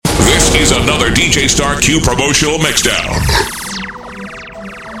is another DJ Star Q promotional mixdown.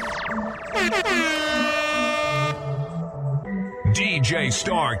 DJ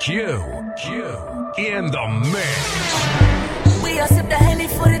Star Q in the mix. We are sip the Henny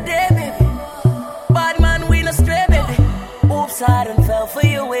for the day, baby. Bad man, we no stray, baby. Oops, I done fell for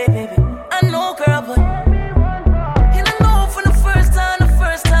your way, baby. I know, girl, but and I know from the first time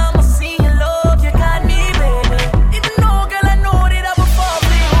I seen your love, you got me, baby. Even though, girl, I know that I would fall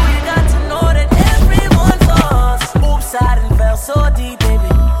for you. You got to know that everyone falls. Oops, I done fell so deep, baby.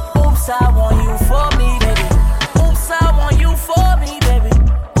 Oops, I want you for me, baby. Oops, I want you for me, baby.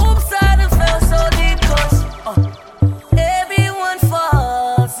 Oops, I done fell so deep, cause everyone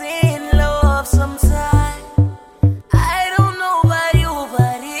falls in love sometime. I don't know about you,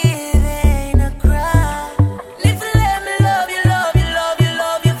 but it ain't a crime. If you let me love you, love you, love you,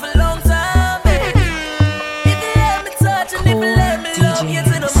 love you for a long time, baby. If you let me touch and if you let me love you to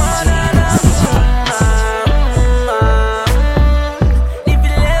the morning. If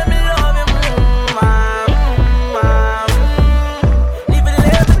you let me love you, if you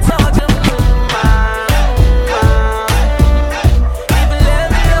let me touch you, if you let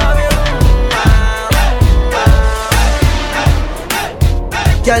me love you.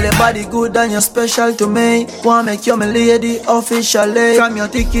 Girl, your body good and you're special to me. Wanna make you my lady officially. From your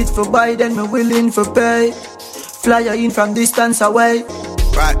ticket for buy, then me willing for pay. Fly you in from distance away.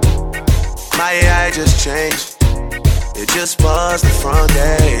 Right, my AI just changed. It just was the front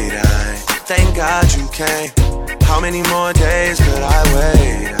gate. I thank God you came. How many more days could I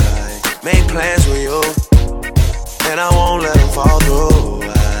wait? I made plans with you, and I won't let them fall through.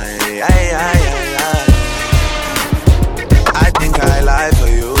 I think I lie for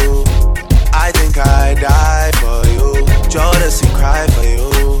you. I think I die for you. Jodeci cry for you.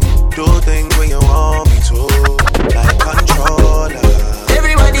 Do things when you want me to, like controller.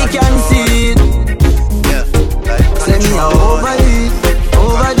 Everybody can see it. Yeah, like Send me over it,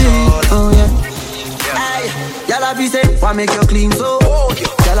 oh yeah. Aye, y'all have say, why make you clean so?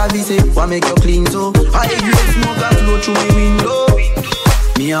 Y'all have say, why make you clean so? I grade smoke and flow through the window.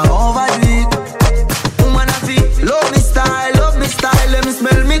 Me a overdo it. Woman I feel, love me style, let me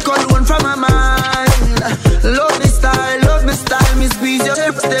smell me cologne from my mind. Love me style, me squeeze your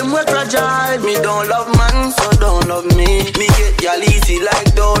hips, them were fragile. Me don't love man, so don't love me. Me get y'all easy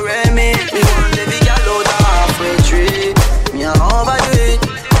like Do-Re-Mi. Me want every girl out of halfway tree. Me a overdo it,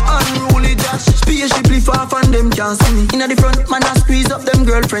 unruly dash. Spaceship lift off and them can't see me. Inna the front, man I squeeze up them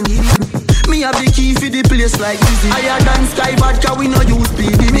girlfriend. Me have the key for the place like easy. Higher than sky, vodka we no use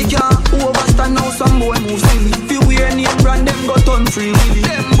speedy. Me can't overstand now some boy move silly. Fi wear name brand them go turn free willy.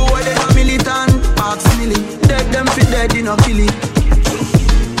 Them boy they no militant, ask milli. Dead them fi dead in a killy.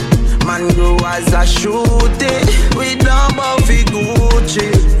 Man grow as a shooty. We don't bow fi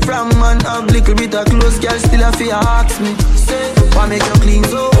Gucci. From man have little bit of clothes, girl still a fi ask me. Say, why make you clean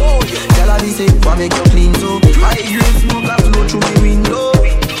so? Girl a be say, why make you clean so? I grade smoke a flow through the window.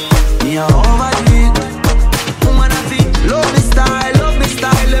 Me a overdo it. Woman I feel, love me style,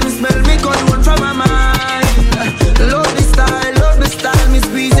 let me smell me cologne from my mind. Love me style, me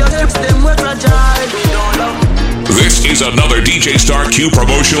squeeze your hips, them were fragile. We don't love. This is another DJ Star Q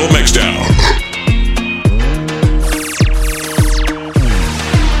promotional mixdown.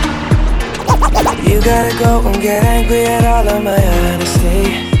 You gotta go and get angry at all of my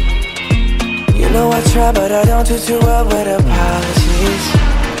honesty. You know I try, but I don't do too well with apologies.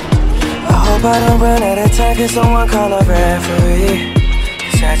 I hope I don't run out of time, can someone call a referee?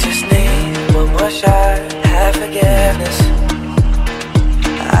 Cause I just need one more shot, have forgiveness.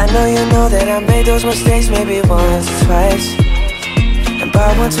 I know you know that I made those mistakes maybe once or twice. And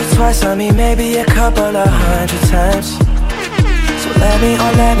by once or twice I mean maybe a couple of 100 times. So let me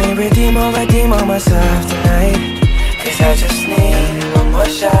redeem on myself tonight. Cause I just need one more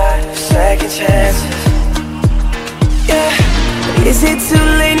shot, second chances. Yeah. Is it too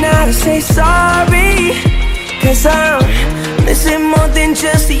late now to say sorry? Cause I'm missing more than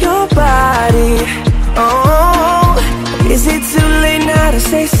just your body. Oh, is it too late now to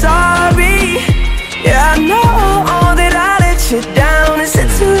say sorry? Yeah, I know that I let you down. Is it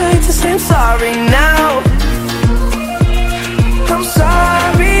too late to say I'm sorry now? I'm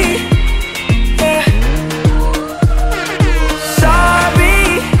sorry. Yeah.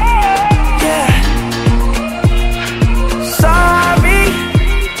 Sorry. Yeah. Sorry.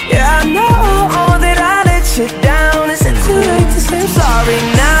 Yeah, I know that I let you down. Is it too late to say I'm sorry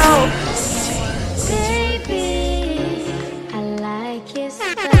now? Baby, I like your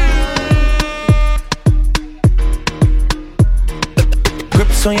style.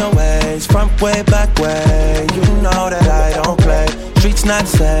 Grips on your ways, front way, back way. You know that I don't play. Streets it's not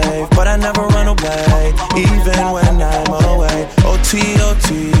safe, but I never run away, even when I'm away. OT,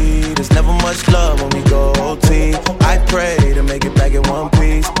 OT, there's never much love when we go OT. I pray to make it back in one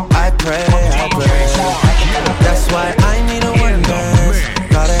piece. I pray. That's why I need a one dance.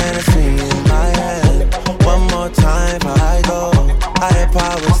 Got a Hennessy in my hand. One more time before I go. Higher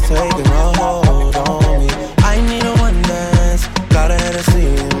powers taking a hold on me. I need a one dance. Got a Hennessy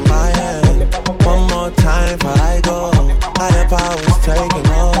in my hand. One more time before I go. Higher powers taking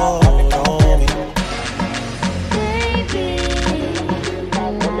a hold on me. Baby, I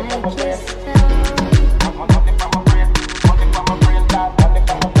like your style.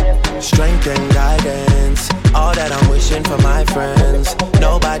 Strength and guidance, all that I'm wishing for my friends.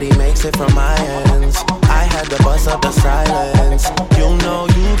 Nobody makes it from my ends. I had to bust up the silence. You know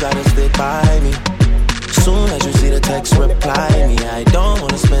you gotta stick by me. Soon as you see the text, reply me. I don't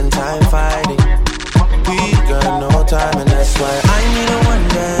wanna spend time fighting. We got no time, and that's why I need a one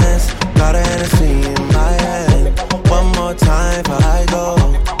dance. Got a Hennessy in my hand. One more time before I go.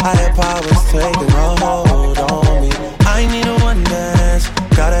 Higher powers taking a hold on me. I need a one dance.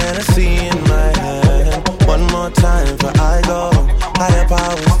 Got a Hennessy in my hand. One more time before I go. Higher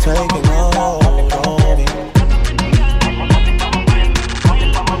powers taking a hold on me.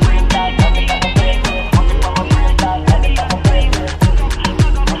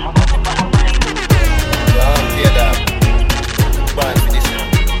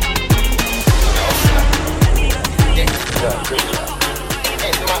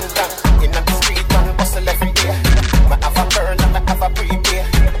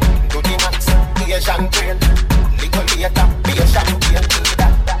 Champagne, little later, be a champagne.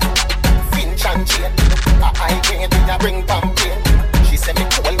 Finch and chain, I grade in a ring pumpkin. She say me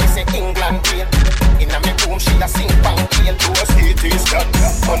cool, me say England rain. Inna me room, she a sing pumpkin. Do a CT scan,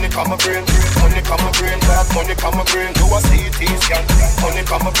 money come a brain, money come a brain, money come a brain. Do a CT scan, money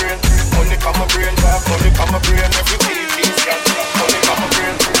come a brain, money come a brain, money come a brain. Every CT scan, money come a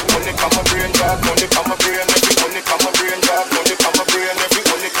brain, money come a brain, money come a brain. Every money come a brain, money come a brain. Every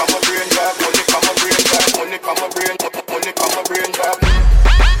money come a brain, money come a brain. Money come a brain, money come a brain,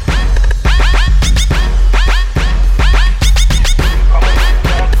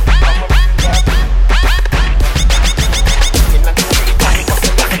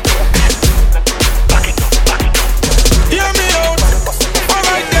 Hear me out.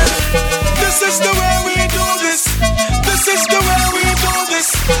 Alright then. This is the way we do this. This is the way we do this.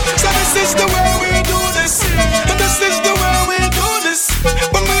 So this is the way we do this. And this is the way we do this.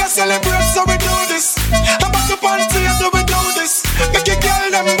 When we are celebrate, so we do this. About the party, so we do this. Make a girl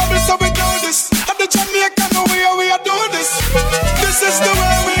them bubble, so we do this. At the Jamaican way, we are do this. This is the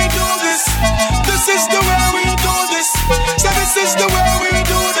way we do this. This is the way we do this. So this is the way we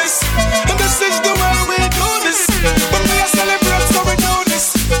do this. And this is the way we do this. When we are celebrate, so we do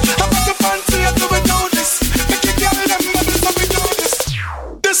this. About the party, so we do this. Make a girl them bubble, so we do this.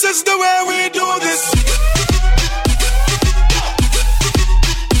 This is the way we do this.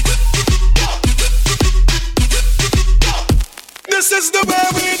 This is the way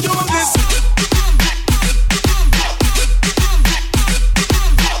we do this.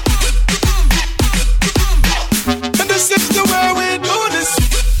 And this is the way we do this.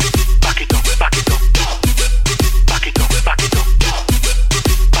 Back it up, back it up. Back it up, back it up.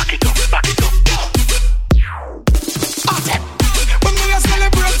 Back it up, back it up. When we are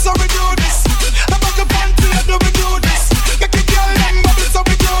celebrate, so we do this. About the party, so we do this. Make a girl them bubble, so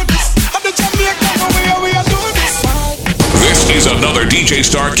we do this. At the Jamaican way, we are do this. This is another DJ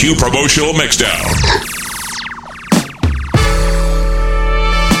Star Q promotional mixdown.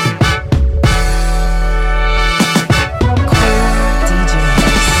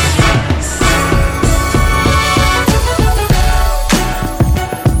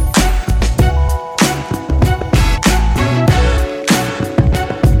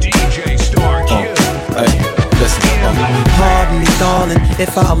 DJ Star Q. Pardon me, darling,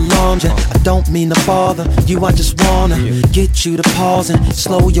 if I alarmed you. I don't mean to bother you, I just wanna get you to pause and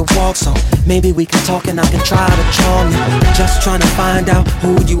slow your walk, so maybe we can talk and I can try to charm you. Just trying to find out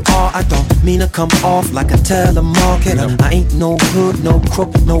who you are. I don't mean to come off like a telemarketer. I ain't no hood, no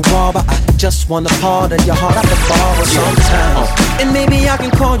crook, no robber. I just want a part of your heart I can borrow sometimes. And maybe I can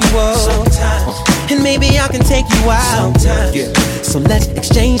call you up sometimes. And maybe I can take you out sometimes. So let's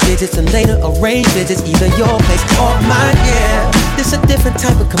exchange digits and later arrange visits, either your place or mine, yeah. This a different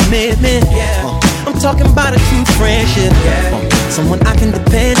type of commitment, yeah. I'm talking about a true friendship, yeah. Someone I can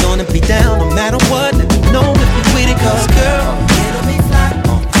depend on and be down no matter what. Let me know if you're with it, cause girl, it'll be fly.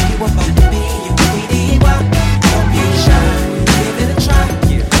 You about to be your queenie, why? Don't be shy, give it a try.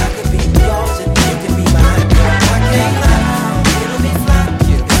 I could be yours and you can be mine, girl. I can't lie, it'll be fly.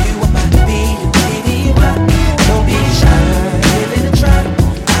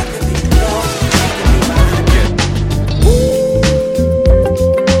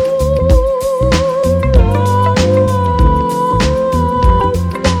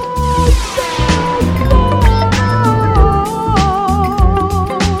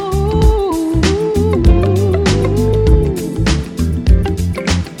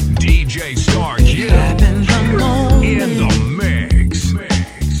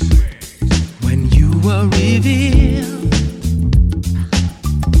 never reveal.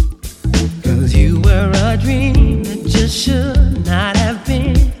 'Cause you were a dream that just should not have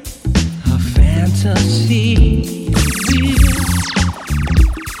been a fantasy.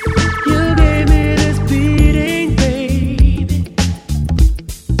 You gave me this beating, baby,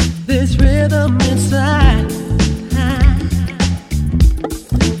 this rhythm inside.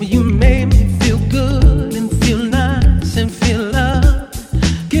 You made me feel good and feel nice and feel love.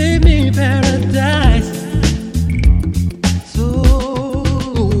 Gave me paradise. So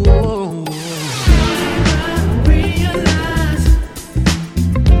I realize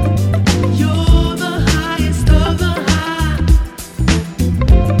you're the highest of the high.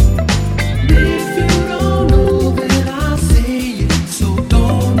 If you don't know, then I'll say it. So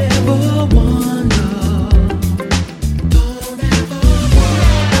don't ever wonder. Don't ever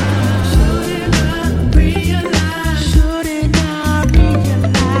wonder. Shouldn't I realize? Shouldn't I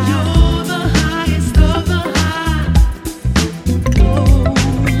realize? You're the highest of the high. Oh,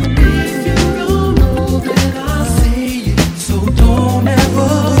 if you don't know, then I'll say it. So don't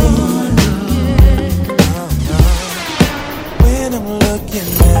ever wonder. When I'm looking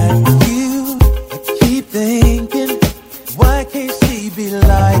at you, I keep thinking, why can't she be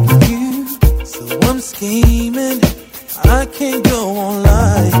like you? So I'm scheming, I can't go on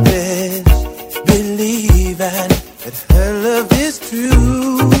like this, believing that her love is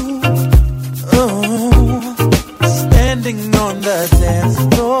true. Oh, standing on the dance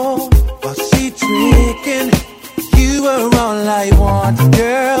floor while she tricking, you are all I want,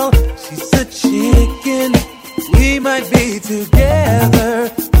 girl. She's a chicken. We might be together,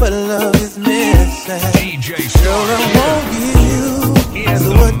 but love is missing. DJ Girl, I Star want you. in So the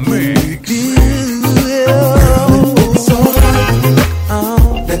what can you mix. do? It's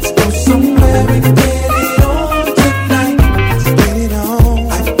alright. Let's go somewhere and get it on tonight. Let's get it on.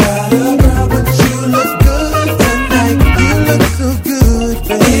 I got a girl, but you look good tonight. You look so good,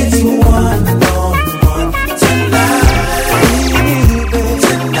 baby. It's one-on-one tonight.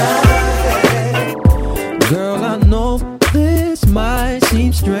 Tonight. Girl, I know this might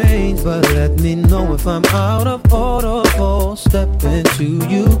seem strange, but let me know if I'm out of order for stepping to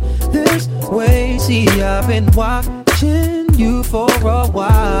you this way. See, I've been watching you for a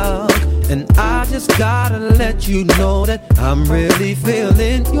while, and I just gotta let you know that I'm really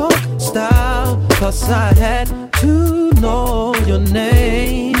feeling your style. Plus I had to know your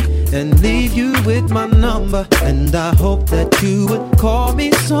name and leave you with my number, and I hope that you would call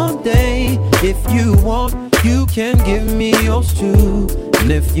me someday. If you want, you can give me yours too,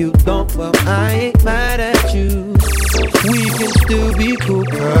 and if you don't, well, I ain't mad at you. We can still be cool,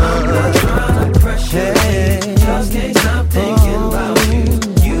 girl. I'm not trying to pressure you, just can't stop thinking about you.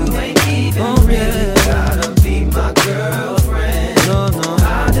 You ain't even really gotta be my girlfriend. No, no, I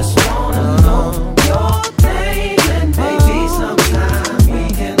just wanna know your name, and maybe sometime we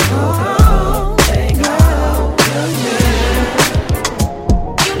can go hang out.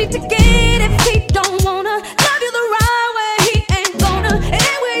 You need to get if he don't wanna love you the right way. He ain't gonna.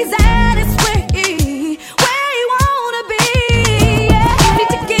 And where he's at is where he wanna be. Yeah. You need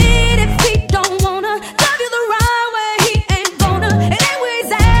to get if he don't wanna love you the right way. He ain't gonna. And where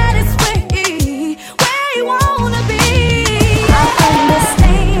he's at is where he wanna be. I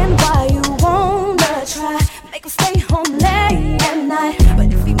understand why you wanna try, make him stay home late at night. But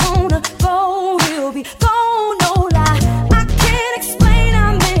if he wanna go, he'll be gone, no lie. I can't explain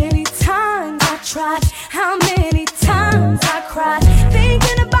how many times I tried, how many times I cried,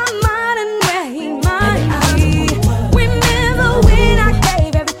 thinking about mine and where he might be. Remember when I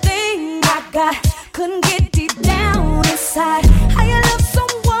gave everything I got, couldn't get deep down inside. How you love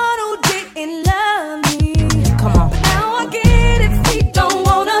someone who didn't love me? Come on. Now I get if he don't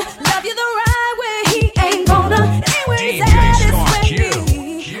wanna love you the right way. He ain't gonna. Anywhere he's DJ at is Star where Q.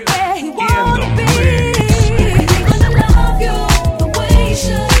 he wanna In the be. If he ain't gonna love you the way he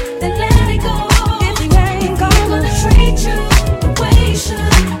should, then let it go. If he ain't gonna treat you the way he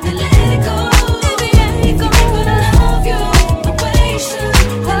should, then let it go. If he ain't gonna love you the way he should,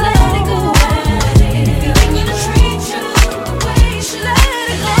 then let it go. If he ain't gonna treat you the way he should, let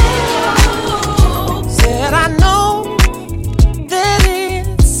it go. Said I know that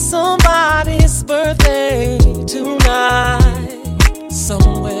it's somebody's birthday tonight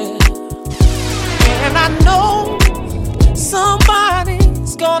somewhere, and I know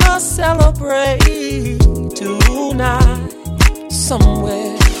somebody's gonna celebrate tonight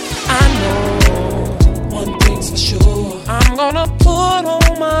somewhere. I know one thing's for sure, I'm gonna put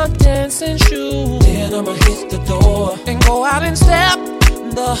on my dancing shoes, then I'ma hit the door and go out and step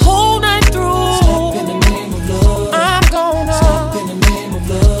the whole